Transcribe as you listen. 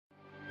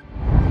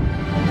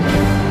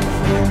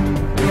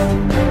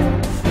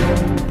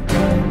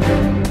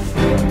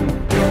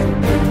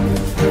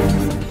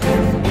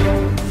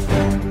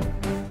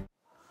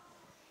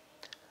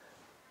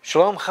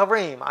Shalom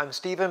Chavrim, I'm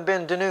Stephen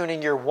Ben Danoon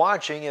and you're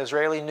watching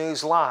Israeli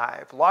News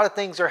Live. A lot of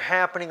things are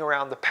happening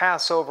around the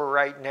Passover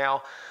right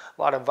now.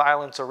 A lot of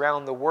violence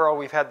around the world.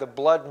 We've had the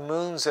blood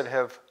moons that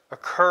have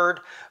occurred,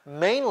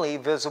 mainly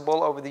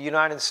visible over the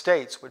United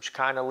States, which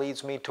kind of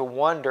leads me to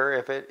wonder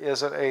if it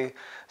isn't a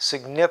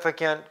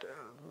significant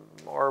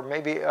or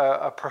maybe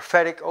a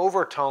prophetic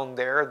overtone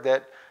there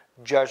that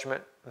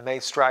judgment may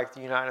strike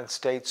the United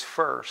States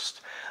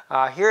first.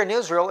 Here in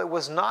Israel, it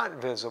was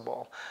not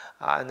visible.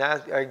 And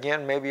that,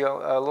 again, maybe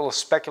a little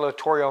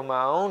speculatory on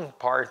my own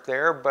part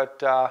there,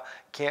 but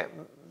can't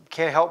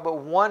help but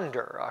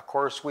wonder. Of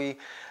course, we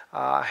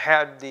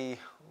had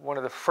one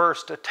of the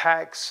first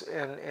attacks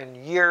in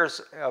years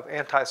of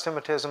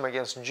anti-Semitism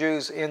against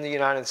Jews in the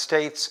United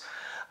States.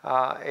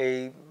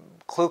 A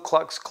Ku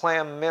Klux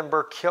Klan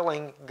member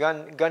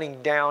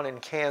gunning down in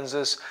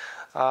Kansas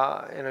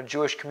in a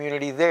Jewish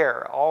community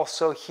there.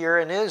 Also here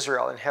in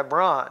Israel, in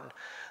Hebron,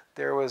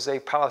 there was a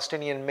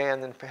Palestinian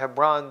man in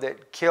Hebron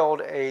that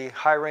killed a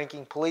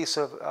high-ranking police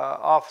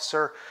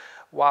officer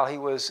while he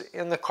was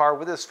in the car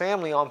with his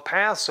family on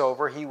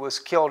Passover. He was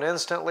killed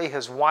instantly.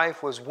 His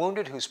wife was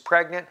wounded, who's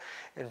pregnant.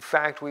 In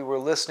fact, we were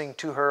listening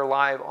to her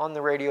live on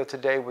the radio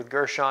today with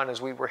Gershon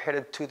as we were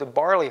headed to the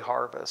Barley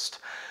Harvest.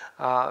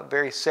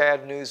 Very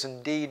sad news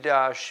indeed.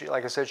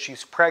 Like I said,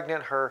 she's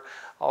pregnant.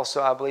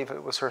 Also, I believe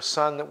it was her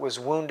son that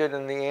was wounded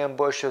in the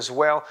ambush as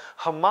well.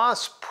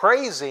 Hamas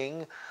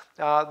praising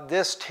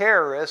this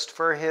terrorist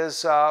for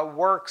his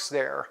works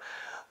there.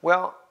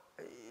 Well,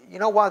 you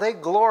know, while they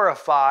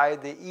glorify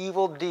the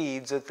evil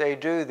deeds that they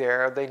do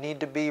there, they need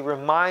to be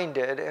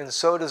reminded, and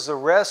so does the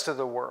rest of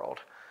the world.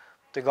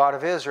 The God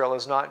of Israel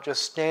is not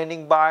just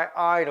standing by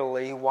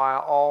idly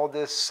while all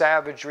this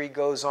savagery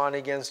goes on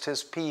against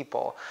his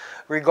people,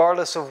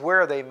 regardless of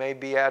where they may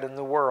be at in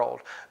the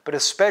world, but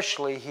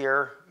especially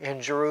here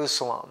in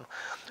Jerusalem.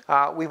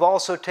 We've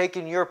also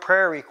taken your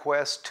prayer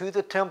requests to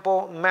the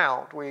Temple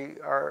Mount,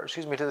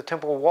 to the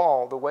Temple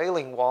Wall, the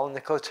Wailing Wall in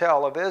the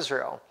Kotel of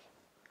Israel.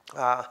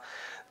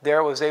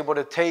 There was able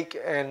to take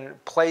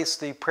and place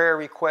the prayer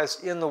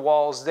request in the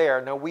walls there.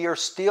 Now we are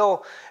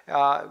still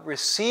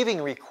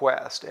receiving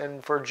requests,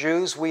 and for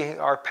Jews,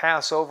 our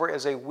Passover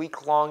is a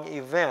week-long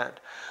event.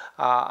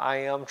 I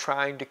am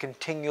trying to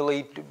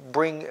continually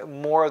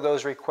bring more of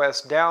those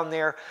requests down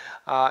there,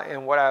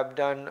 and what I've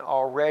done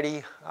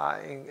already,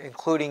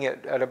 including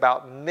it at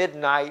about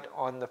midnight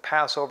on the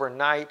Passover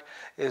night,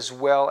 as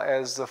well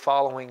as the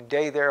following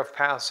day there of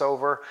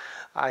Passover.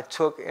 I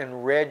took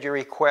and read your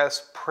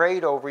requests,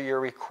 prayed over your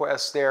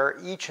requests there,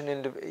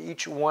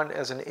 each one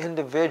as an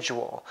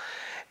individual.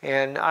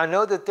 And I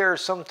know that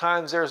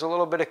sometimes there's a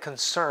little bit of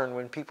concern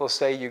when people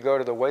say you go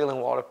to the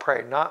Wailing Wall to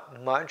pray.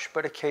 Not much,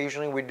 but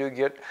occasionally we do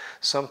get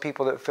some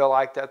people that feel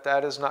like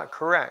that is not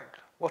correct.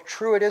 Well,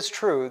 it is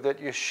true that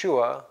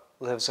Yeshua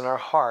lives in our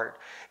heart.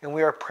 And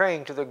we are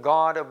praying to the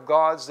God of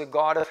gods, the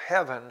God of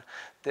heaven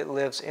that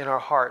lives in our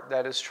heart.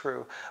 That is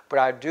true. But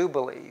I do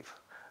believe,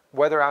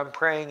 whether I'm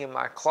praying in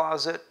my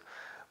closet,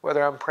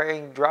 whether I'm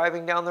praying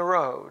driving down the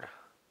road,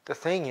 the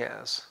thing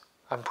is,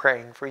 I'm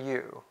praying for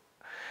you.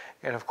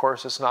 And of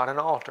course, it's not an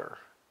altar.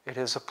 It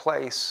is a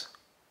place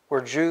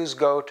where Jews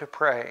go to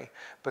pray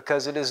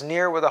because it is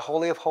near where the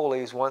Holy of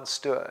Holies once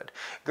stood.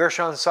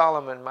 Gershon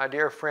Solomon, my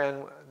dear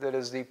friend, that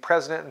is the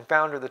president and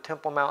founder of the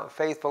Temple Mount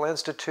Faithful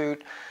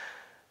Institute,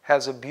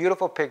 has a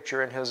beautiful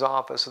picture in his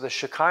office of the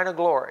Shekinah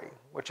glory,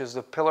 which is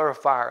the pillar of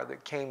fire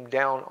that came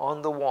down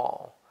on the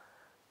wall.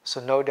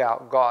 So no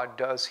doubt God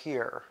does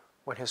hear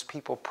when his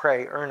people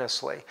pray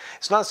earnestly.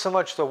 It's not so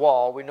much the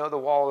wall. We know the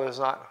wall is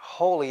not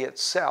holy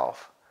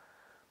itself,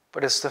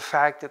 but it's the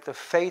fact that the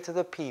faith of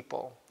the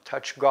people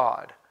touch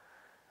God.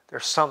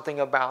 There's something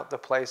about the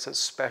place that's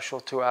special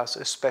to us,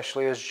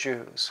 especially as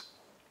Jews.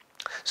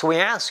 So we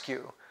ask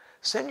you,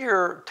 send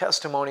your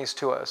testimonies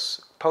to us.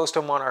 Post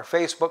them on our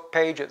Facebook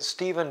page at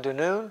Stephen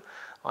Danoon.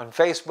 On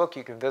Facebook,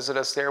 you can visit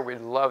us there.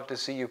 We'd love to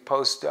see you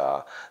post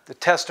the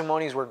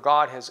testimonies where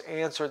God has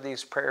answered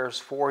these prayers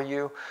for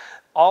you.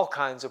 All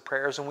kinds of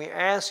prayers. And we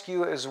ask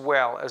you as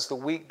well, as the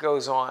week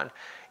goes on,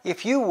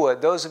 if you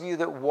would, those of you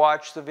that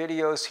watch the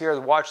videos here,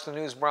 watch the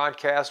news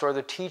broadcast or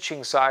the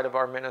teaching side of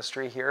our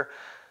ministry here,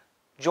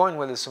 join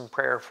with us in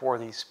prayer for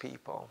these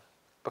people.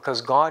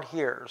 Because God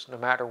hears no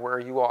matter where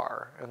you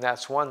are. And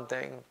that's one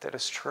thing that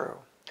is true.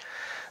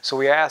 So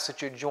we ask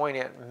that you join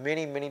in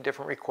many, many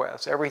different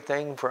requests.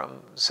 Everything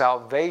from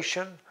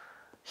salvation,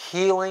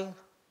 healing,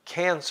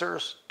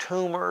 cancers,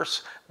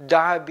 tumors,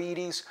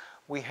 diabetes.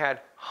 We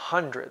had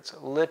hundreds,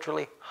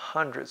 literally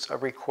hundreds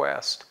of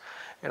requests.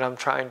 And I'm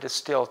trying to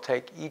still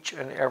take each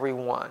and every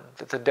one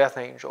that the death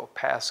angel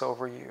pass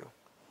over you.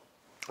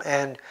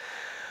 And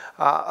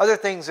other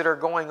things that are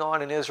going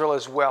on in Israel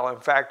as well. In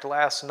fact,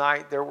 last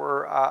night there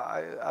were,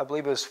 I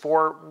believe it was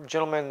 4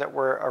 gentlemen that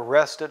were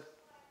arrested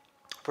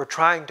for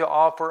trying to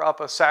offer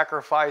up a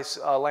sacrifice,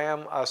 a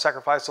lamb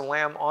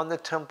on the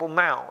Temple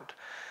Mount.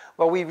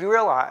 Well, we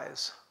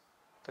realize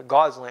that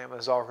God's lamb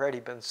has already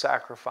been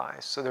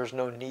sacrificed, so there's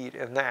no need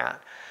in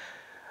that.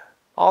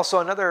 Also,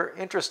 another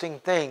interesting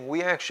thing,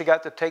 we actually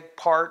got to take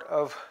part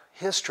of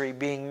history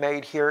being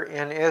made here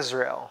in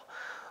Israel.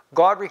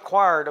 God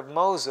required of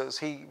Moses,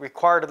 He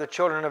required of the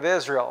children of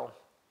Israel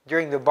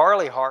during the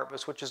barley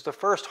harvest, which is the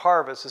first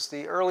harvest, it's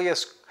the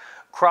earliest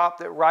crop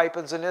that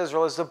ripens in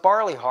Israel, is the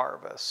barley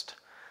harvest.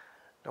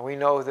 Now we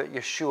know that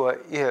Yeshua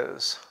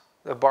is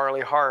the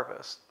barley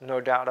harvest,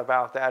 no doubt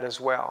about that as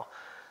well.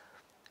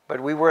 But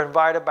we were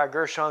invited by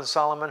Gershon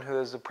Solomon, who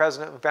is the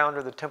president and founder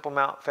of the Temple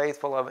Mount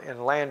Faithful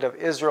and Land of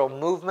Israel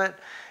movement,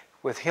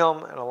 with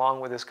him and along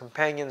with his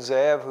companion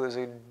Zev, who is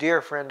a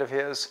dear friend of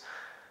his.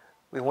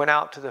 We went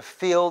out to the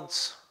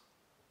fields,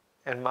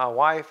 and my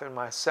wife and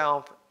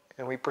myself,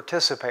 and we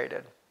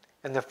participated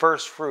in the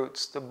first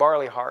fruits, the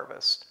barley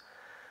harvest.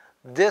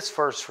 This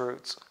first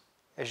fruits,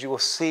 as you will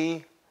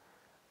see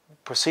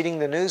preceding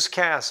the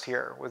newscast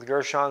here with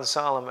Gershon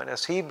Solomon,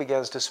 as he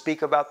begins to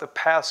speak about the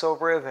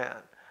Passover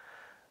event,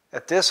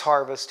 that this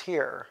harvest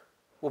here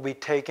will be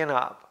taken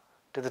up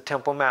to the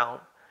Temple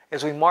Mount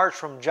as we march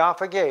from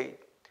Jaffa Gate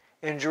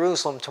in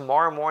Jerusalem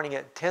tomorrow morning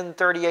at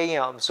 10:30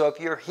 a.m. So if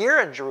you're here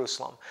in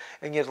Jerusalem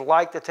and you'd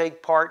like to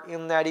take part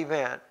in that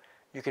event,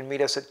 you can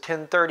meet us at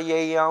 10:30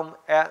 a.m.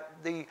 at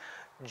the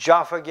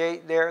Jaffa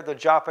Gate there, the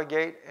Jaffa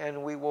Gate,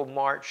 and we will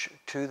march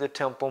to the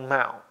Temple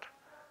Mount.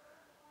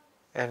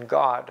 And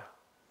God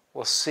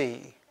will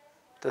see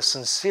the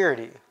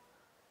sincerity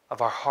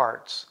of our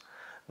hearts,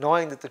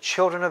 knowing that the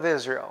children of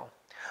Israel,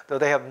 though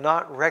they have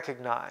not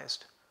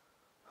recognized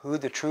who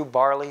the true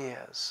barley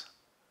is,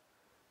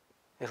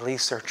 at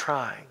least they're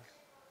trying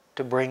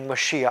to bring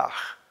Mashiach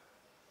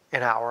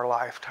in our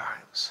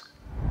lifetimes.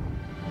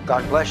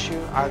 God bless you.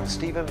 I'm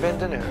Stephen Ben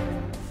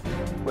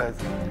Danoon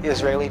with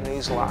Israeli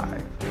News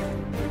Live.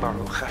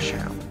 Baruch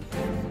Hashem.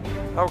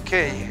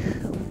 Okay,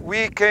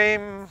 we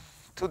came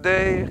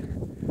today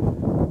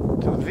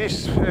to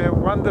this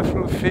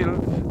wonderful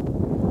field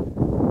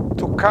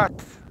to cut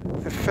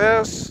the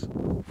first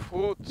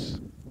fruits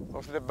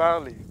of the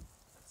barley.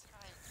 That's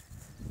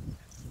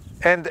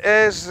right. And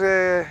as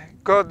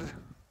God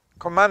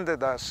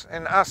commanded us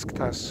and asked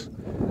us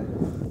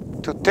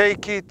to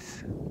take it,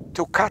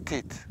 to cut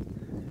it,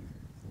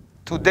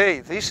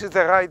 today, this is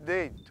the right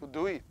day to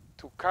do it,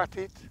 to cut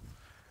it,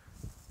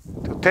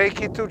 to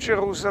take it to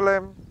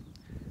Jerusalem,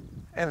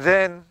 and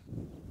then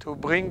to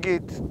bring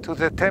it to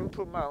the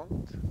Temple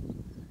Mount,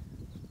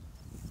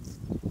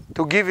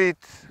 to give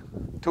it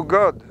to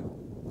God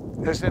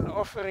as an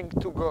offering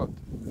to God.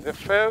 The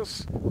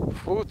first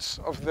fruits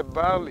of the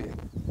barley,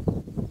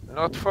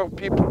 not for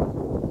people.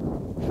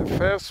 The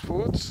first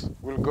fruits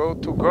will go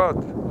to God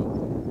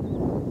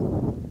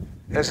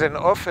as an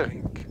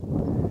offering.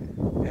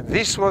 And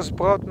this was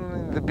brought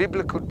in the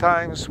biblical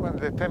times when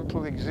the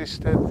temple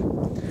existed.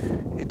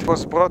 It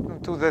was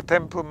brought to the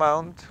Temple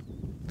Mount,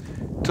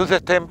 to the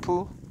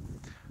temple,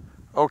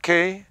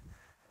 okay?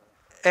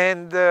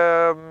 And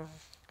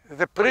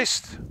the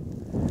priest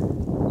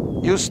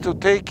used to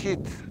take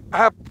it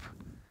up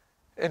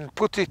and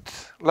put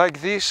it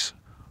like this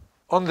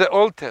on the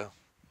altar.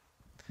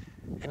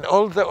 And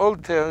all the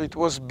altar, it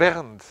was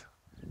burned,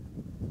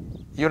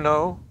 you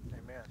know?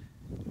 Amen.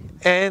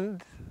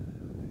 And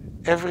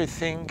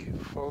everything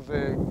for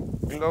the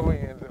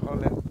glory and the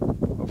honor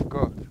of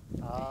God.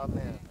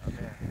 Amen.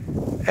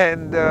 Amen.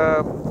 And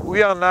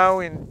we are now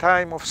in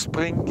time of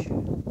spring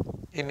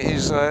in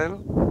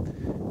Israel.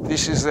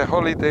 This is the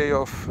holiday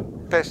of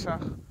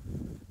Pesach,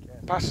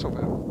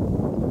 Passover.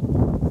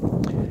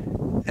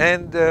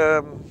 And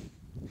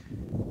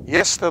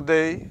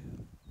yesterday,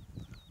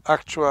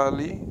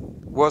 actually,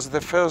 was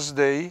the first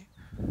day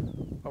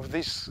of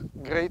this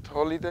great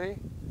holiday.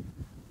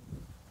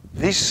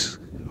 This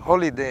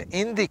holiday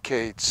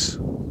indicates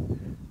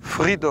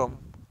freedom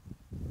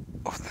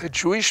of the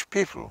Jewish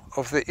people,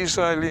 of the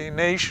Israeli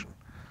nation,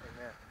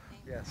 Amen.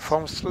 Yes.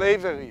 from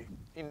slavery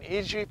in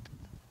Egypt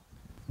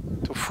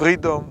to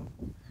freedom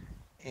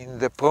in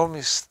the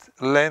promised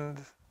land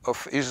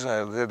of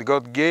Israel that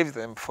God gave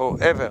them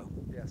forever.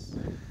 Yes.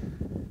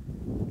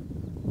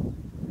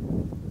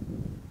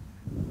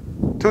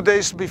 2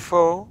 days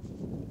before,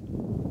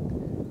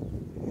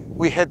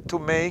 we had to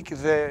make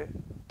the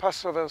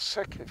Passover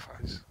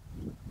sacrifice,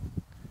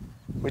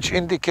 which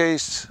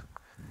indicates,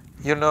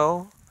 you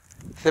know,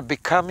 the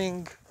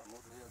becoming.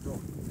 No,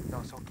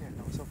 it's okay.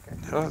 No, it's okay.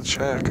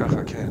 תשאר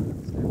ככה, כן.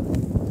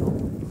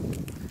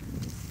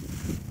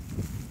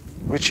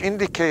 Which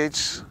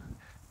indicates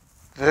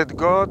that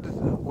God,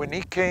 when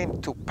He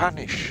came to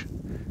punish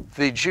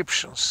the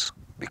Egyptians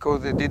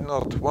because they did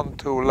not want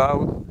to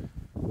allow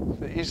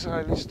the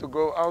Israelis to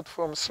go out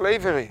from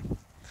slavery,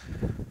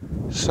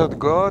 so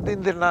God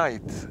in the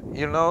night,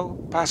 you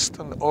know, passed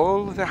on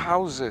all the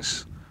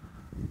houses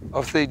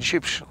of the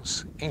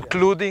Egyptians,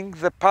 including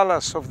the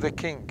palace of the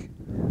king,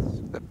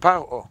 the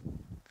Paro,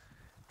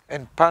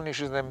 and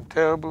punished them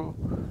terrible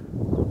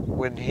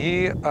when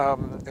He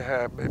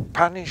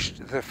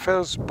punished the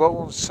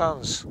firstborn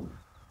sons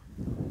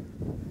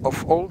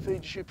of all the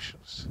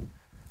Egyptians.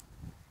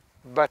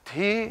 But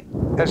He,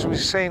 as we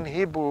say in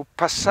Hebrew,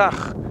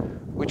 Pasach,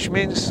 which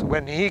means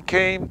when He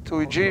came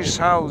to a Jewish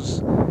house,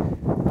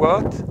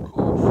 what?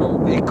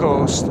 He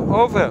crossed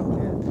over.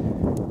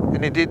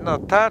 and he did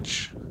not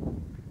touch.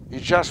 He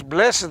just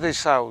blessed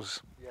this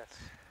house. Yes.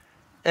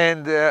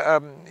 And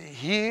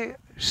he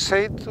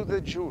said to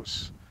the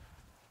Jews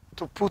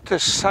to put a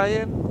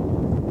sign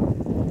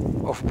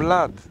of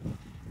blood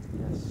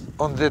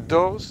on the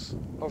doors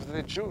of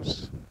the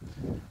Jews.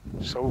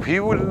 So he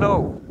will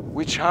know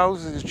which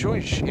house is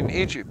Jewish in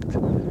Egypt.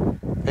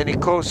 And he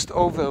crossed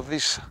over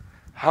these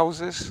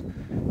houses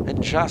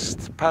and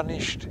just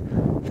punished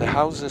the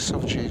houses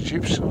of the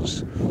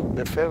Egyptians,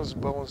 the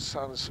firstborn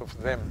sons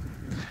of them.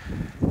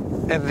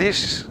 And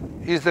this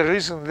is the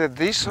reason that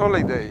this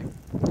holiday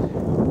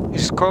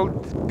is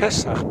called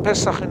Pesach.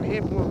 Pesach in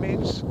Hebrew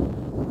means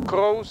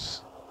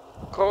cross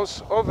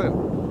over.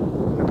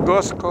 And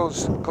God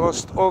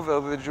crossed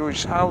over the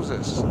Jewish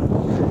houses.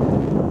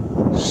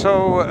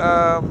 So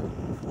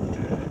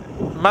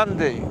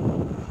Monday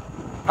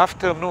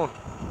afternoon,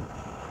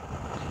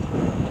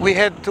 we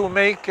had to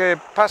make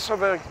a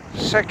Passover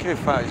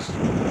sacrifice.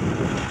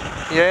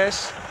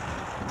 Yes,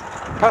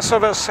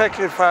 Passover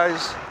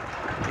sacrifice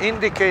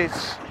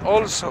indicates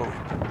also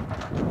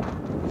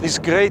this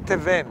great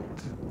event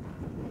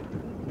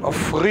of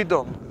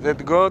freedom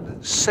that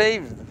God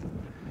saved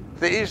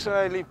the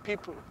Israeli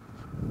people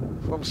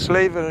from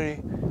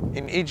slavery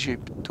in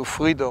Egypt to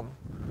freedom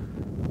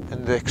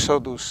and the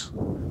Exodus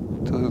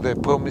to the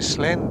Promised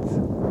Land.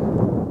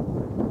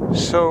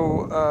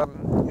 So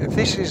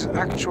this is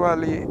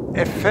actually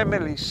a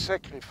family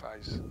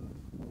sacrifice.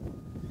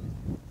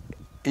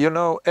 You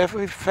know,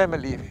 every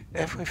family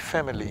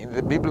in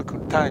the biblical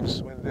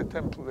times when the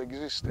temple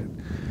existed,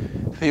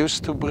 they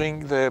used to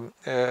bring the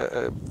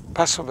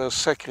Passover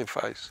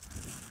sacrifice,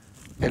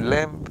 a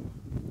lamb,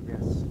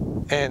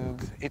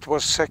 and it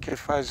was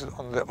sacrificed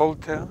on the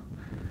altar,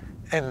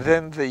 and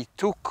then they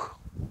took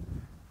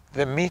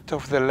the meat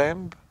of the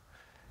lamb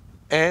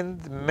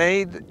and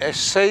made a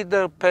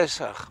Seder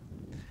Pesach.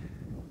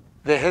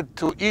 They had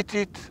to eat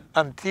it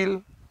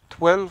until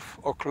 12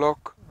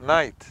 o'clock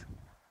night.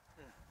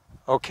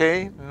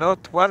 Okay,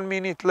 not 1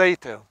 minute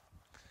later.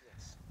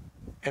 Yes.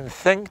 And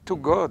thank to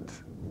God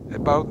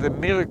about the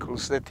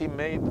miracles that he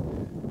made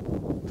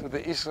to the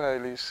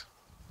Israelis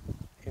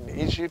in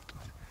Egypt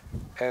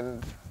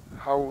and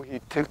how he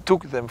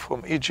took them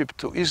from Egypt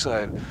to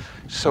Israel.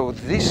 So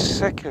this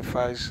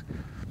sacrifice,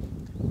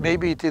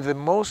 maybe it is the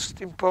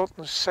most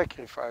important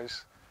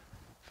sacrifice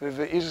that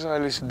the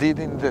Israelis did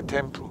in the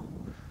temple,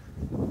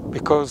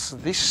 because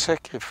this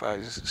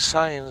sacrifice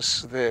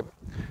signs the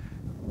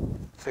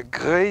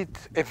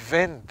great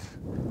event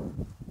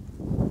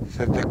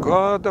that the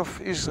God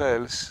of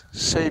Israel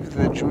saved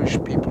the Jewish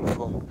people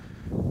from,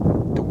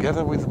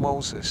 together with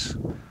Moses,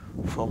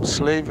 from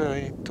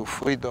slavery to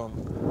freedom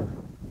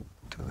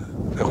to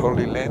the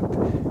Holy Land.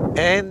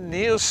 And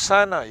near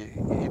Sinai,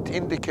 it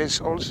indicates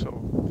also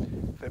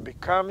the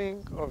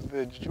becoming of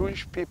the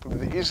Jewish people,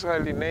 the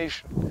Israeli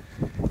nation,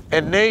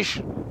 a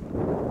nation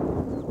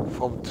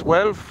from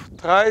 12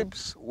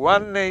 tribes,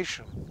 one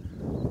nation.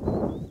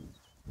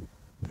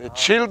 The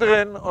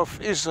children of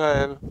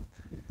Israel,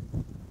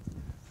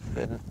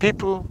 the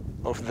people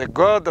of the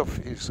God of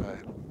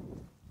Israel.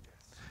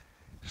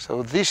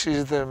 So this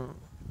is the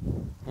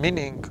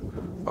meaning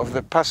of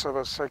the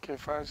Passover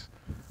sacrifice.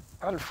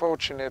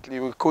 Unfortunately,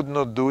 we could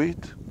not do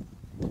it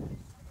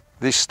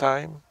this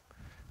time,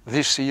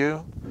 this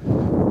year,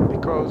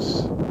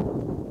 because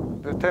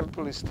the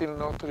temple is still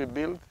not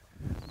rebuilt.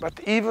 But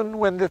even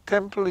when the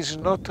temple is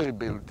not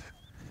rebuilt,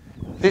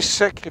 this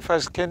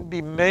sacrifice can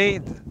be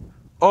made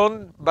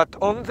but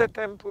on the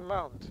Temple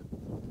Mount,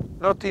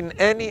 not in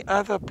any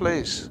other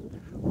place,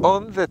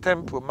 on the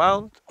Temple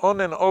Mount,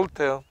 on an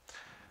altar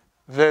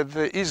that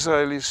the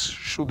Israelis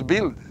should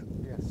build,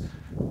 Yes.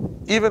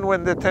 even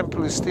when the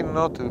temple is still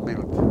not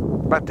rebuilt.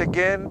 But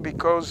again,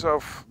 because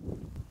of,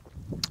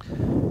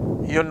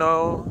 you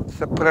know,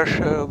 the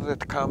pressure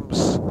that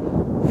comes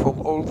from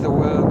all the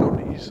world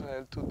on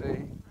Israel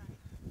today,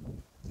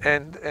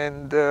 and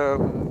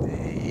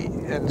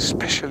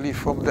especially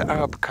from the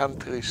Arab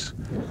countries,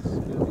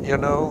 you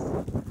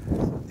know,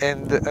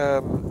 and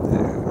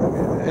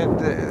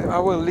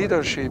our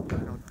leadership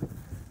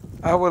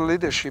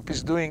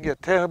is doing a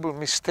terrible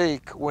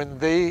mistake when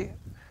they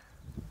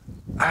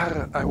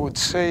are, I would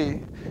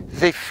say,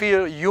 they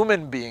fear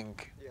human being,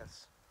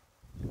 Yes.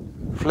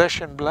 flesh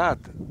and blood,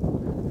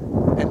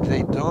 and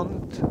they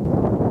don't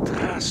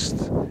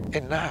trust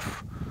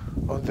enough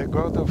on the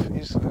God of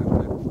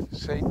Israel and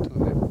say to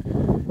them,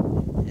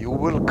 you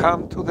will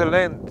come to the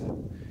land,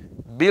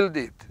 build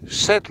it,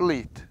 settle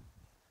it,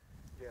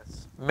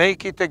 Yes.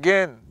 make it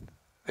again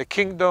the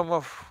kingdom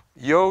of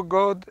your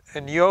God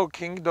and your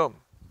kingdom,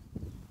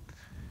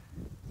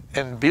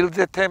 and build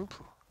the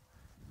temple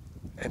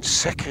and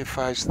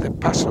sacrifice the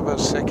Passover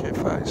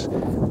sacrifice,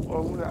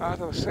 all the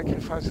other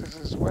sacrifices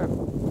as well.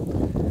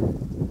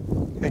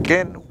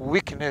 Again,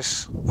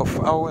 weakness of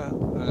our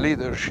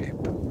leadership.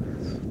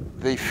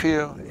 They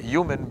fear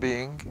human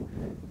being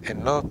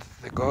and not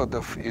the God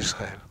of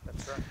Israel.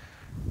 That's right.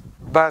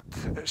 But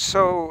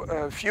so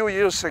a few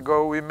years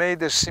ago we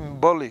made a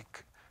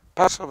symbolic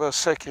Passover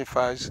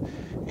sacrifice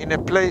in a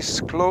place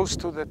close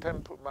to the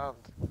Temple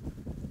Mount.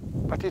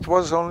 But it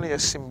was only a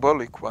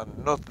symbolic one,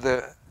 not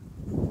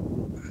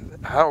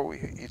how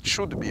it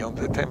should be on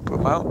the Temple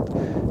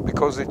Mount,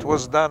 because it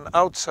was done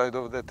outside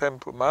of the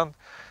Temple Mount,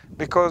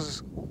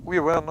 because we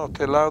were not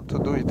allowed to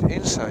do it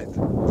inside.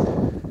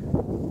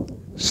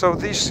 So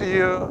this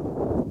year,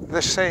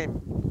 the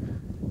same.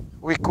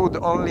 We could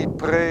only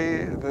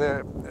pray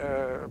the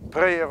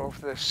prayer of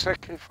the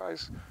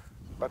sacrifice,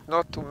 but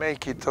not to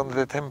make it on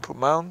the Temple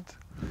Mount.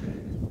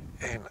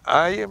 And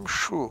I am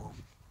sure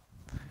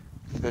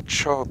that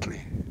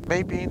shortly,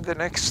 maybe in the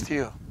next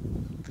year,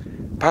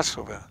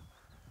 Passover,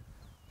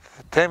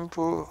 the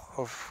temple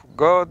of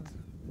God,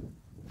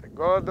 the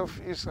God of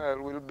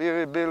Israel, will be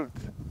rebuilt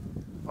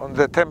on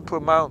the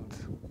Temple Mount.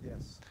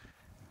 Yes.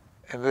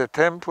 And the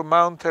Temple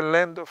Mount and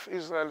Land of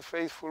Israel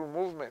Faithful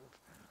Movement,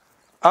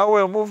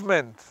 our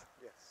movement,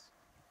 Yes.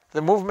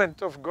 the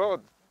movement of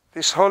God,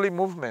 this holy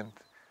movement,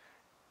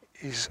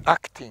 is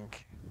acting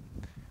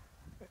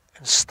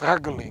and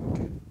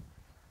struggling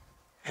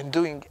and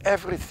doing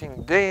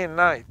everything day and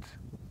night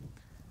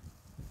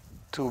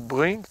to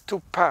bring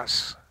to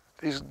pass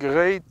this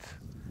great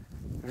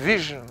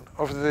vision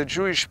of the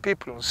Jewish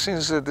people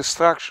since the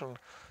destruction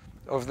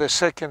of the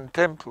Second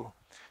Temple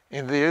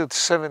in the year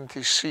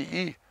 70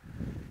 CE.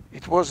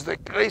 It was the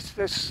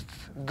greatest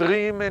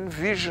dream and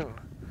vision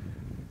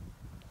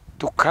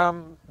to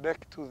come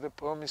back to the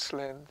Promised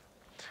Land,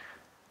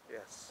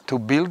 Yes. to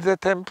build the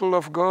temple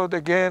of God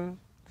again,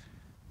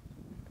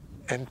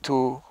 and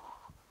to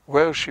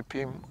worship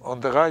Him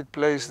on the right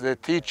place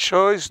that He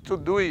chose to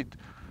do it,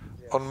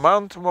 on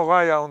Mount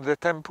Moriah, on the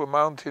Temple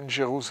Mount in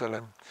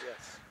Jerusalem.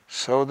 Yes.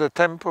 So the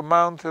Temple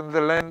Mount and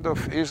the Land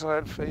of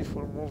Israel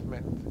Faithful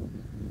Movement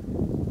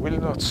will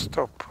not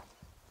stop.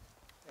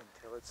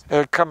 Until it's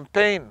Her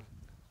campaign,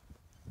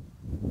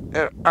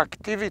 her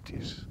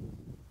activities,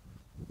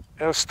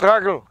 her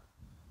struggle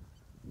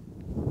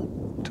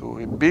to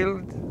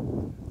rebuild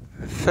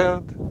the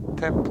third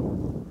temple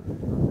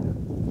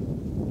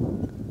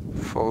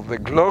for the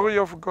glory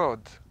of God,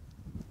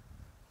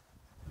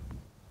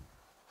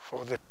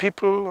 for the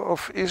people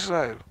of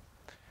Israel.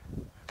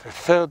 The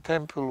third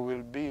temple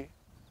will be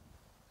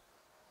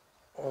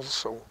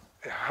also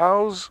a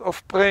house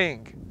of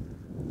praying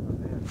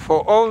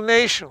for all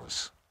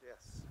nations,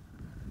 yes.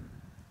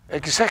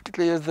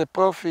 exactly as the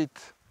prophet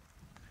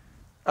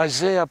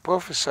Isaiah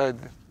prophesied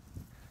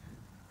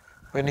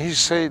when he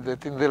said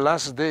that in the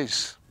last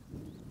days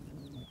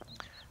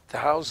the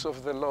house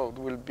of the Lord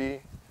will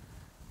be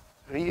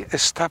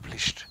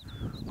re-established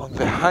on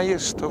the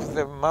highest of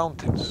the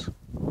mountains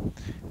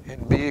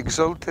and be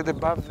exalted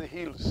above the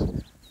hills,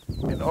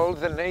 and all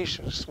the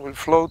nations will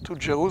flow to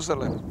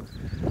Jerusalem,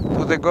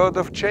 to the God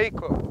of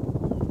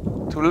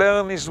Jacob, to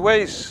learn His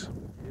ways.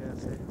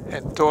 Yes.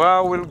 And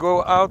Torah will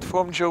go out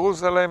from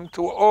Jerusalem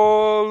to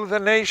all the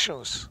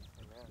nations.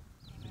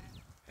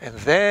 And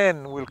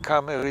then will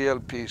come a real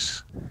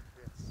peace.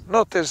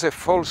 Not as a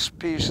false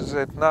peace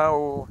that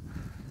now,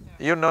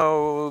 you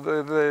know,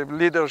 the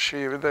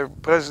leadership, the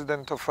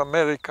President of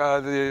America,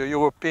 the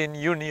European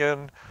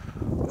Union,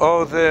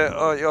 or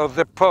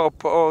the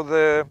Pope, or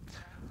the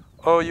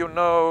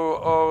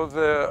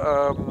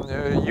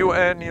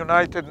UN,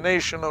 United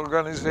Nations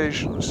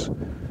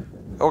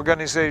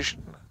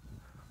organization,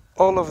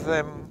 all of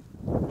them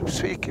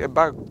speak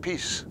about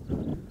peace.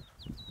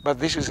 But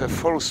this is a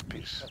false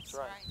peace. That's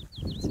right.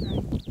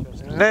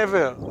 That's right.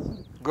 Never,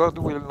 God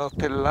will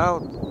not allow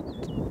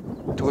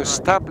to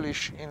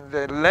establish in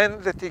the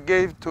land that He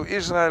gave to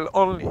Israel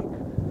only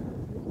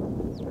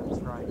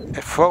That's right.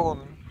 a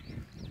foreign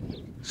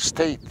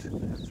state,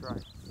 That's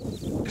right.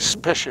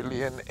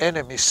 especially an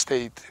enemy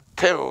state, a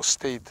terror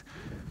state,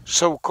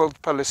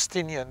 so-called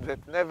Palestinian,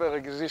 that never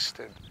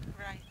existed,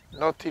 Right.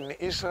 not in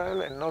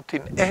Israel and not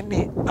in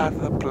any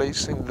other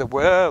place in the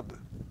world.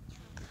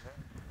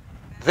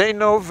 They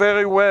know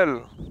very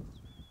well,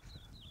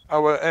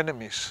 our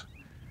enemies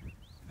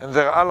and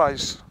their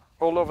allies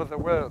all over the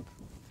world,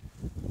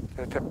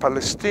 that a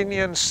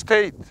Palestinian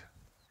state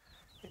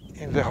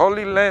in the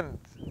Holy Land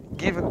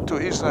given to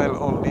Israel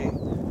only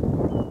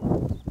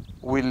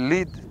will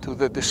lead to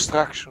the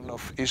destruction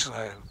of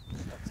Israel.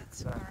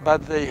 That's correct.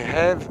 But they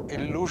have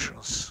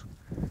illusions.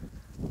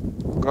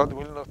 God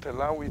will not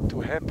allow it to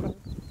happen.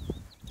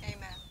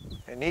 Amen.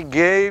 And He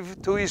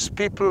gave to His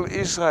people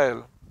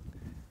Israel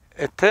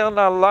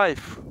eternal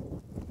life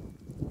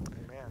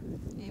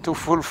Amen. to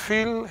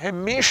fulfill a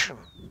mission.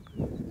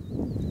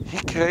 He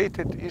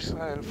created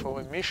Israel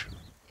for a mission,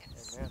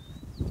 Yes. Amen.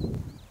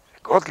 a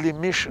godly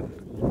mission,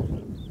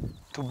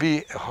 to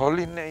be a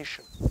holy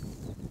nation,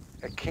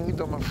 a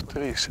kingdom of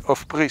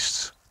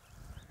priests,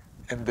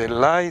 and a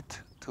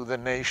light to the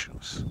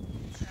nations.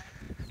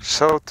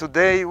 So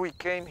today we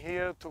came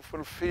here to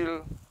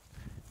fulfill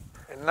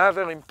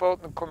another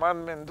important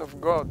commandment of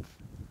God.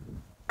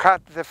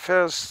 Cut the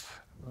first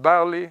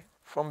barley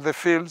from the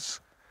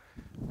fields,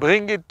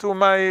 bring it to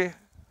my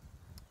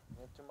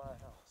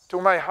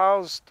Into my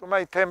house. to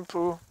my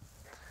temple,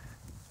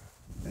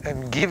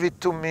 and give it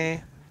to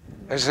me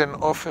as an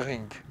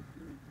offering.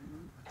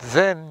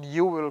 Then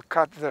you will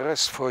cut the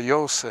rest for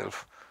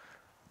yourself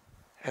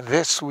And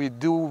this we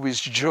do with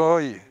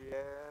joy,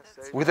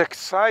 Yes. with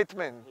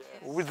excitement,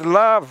 with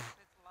love.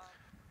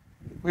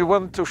 We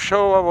want to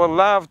show our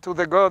love to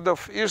the God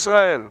of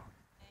Israel.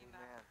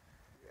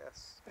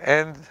 Yes.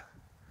 And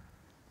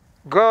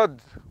God,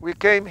 we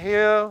came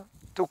here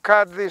to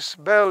cut this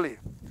barley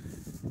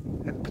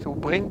and to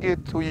bring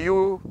it to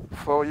you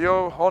for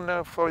your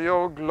honor, for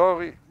your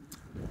glory,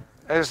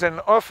 as an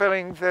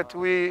offering that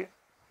we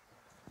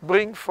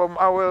bring from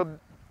our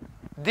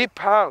deep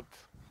heart.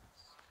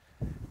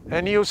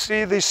 And you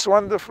see these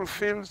wonderful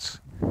fields.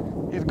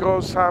 It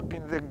grows up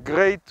in the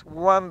great,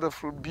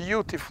 wonderful,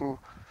 beautiful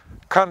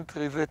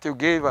country that you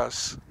gave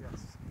us,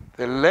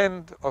 the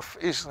land of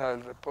Israel,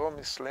 the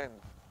promised land.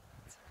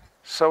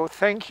 So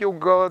thank you,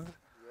 God,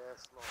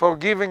 for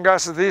giving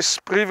us this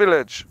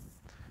privilege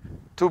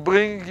to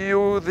bring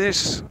you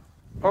this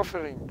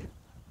offering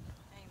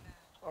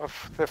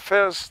of the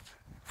first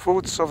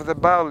fruits of the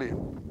barley.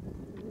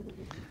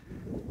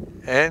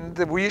 And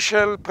we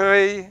shall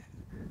pray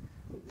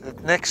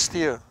that next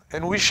year,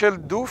 and we shall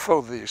do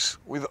for this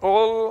with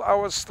all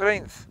our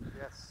strength,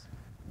 Yes.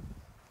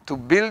 to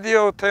build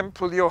your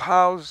temple, your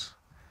house,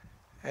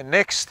 and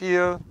next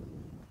year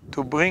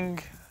to bring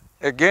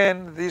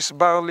again this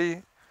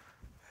barley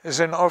as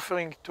an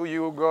offering to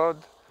you, God,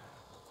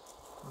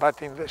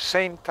 but in the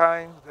same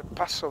time the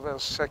Passover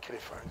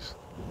sacrifice.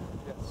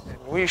 Yes.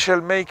 And we shall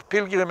make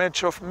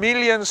pilgrimage of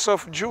millions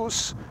of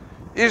Jews,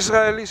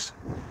 Israelis,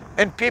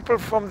 and people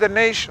from the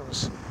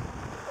nations,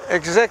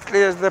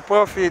 exactly as the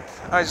prophet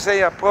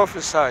Isaiah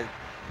prophesied,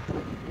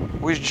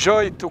 with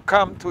joy to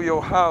come to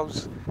your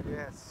house.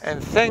 Yes.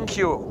 And thank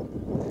you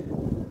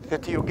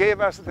that you gave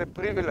us the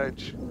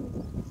privilege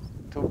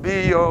to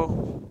be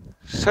your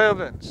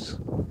servants,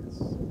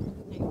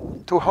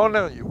 to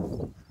honor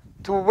you,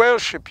 to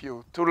worship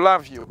you, to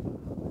love you.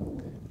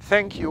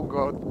 Thank you,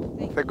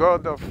 God, the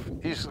God of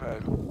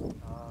Israel.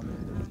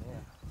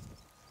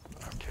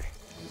 Okay.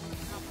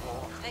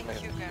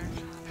 Thank you,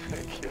 Gershon.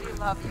 Thank you. We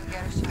love you,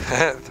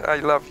 Gershon. I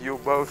love you,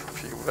 both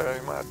of you,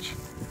 very much.